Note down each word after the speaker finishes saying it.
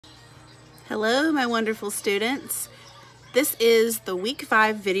Hello, my wonderful students. This is the Week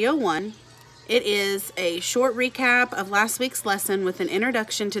 5 Video 1. It is a short recap of last week's lesson with an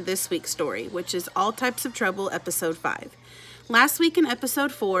introduction to this week's story, which is All Types of Trouble, Episode 5. Last week in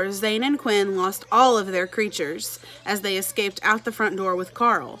Episode 4, Zane and Quinn lost all of their creatures as they escaped out the front door with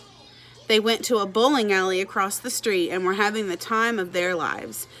Carl. They went to a bowling alley across the street and were having the time of their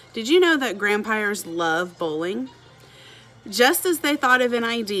lives. Did you know that Grampires love bowling? Just as they thought of an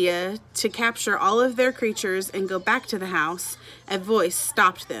idea to capture all of their creatures and go back to the house, a voice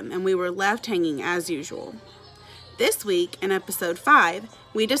stopped them and we were left hanging as usual. This week, in Episode 5,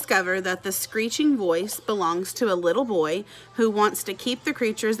 we discover that the screeching voice belongs to a little boy who wants to keep the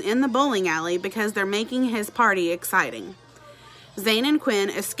creatures in the bowling alley because they're making his party exciting. Zane and Quinn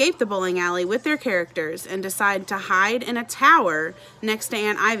escape the bowling alley with their characters and decide to hide in a tower next to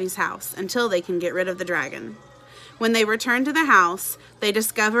Aunt Ivy's house until they can get rid of the dragon. When they return to the house, they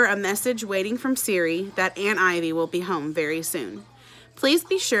discover a message waiting from Siri that Aunt Ivy will be home very soon. Please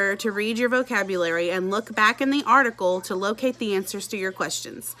be sure to read your vocabulary and look back in the article to locate the answers to your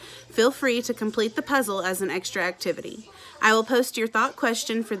questions. Feel free to complete the puzzle as an extra activity. I will post your thought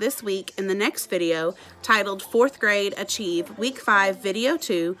question for this week in the next video titled 4th Grade Achieve Week 5 Video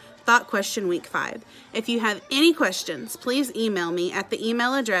 2 Thought Question Week 5. If you have any questions, please email me at the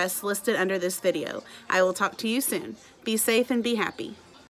email address listed under this video. I will talk to you soon. Be safe and be happy.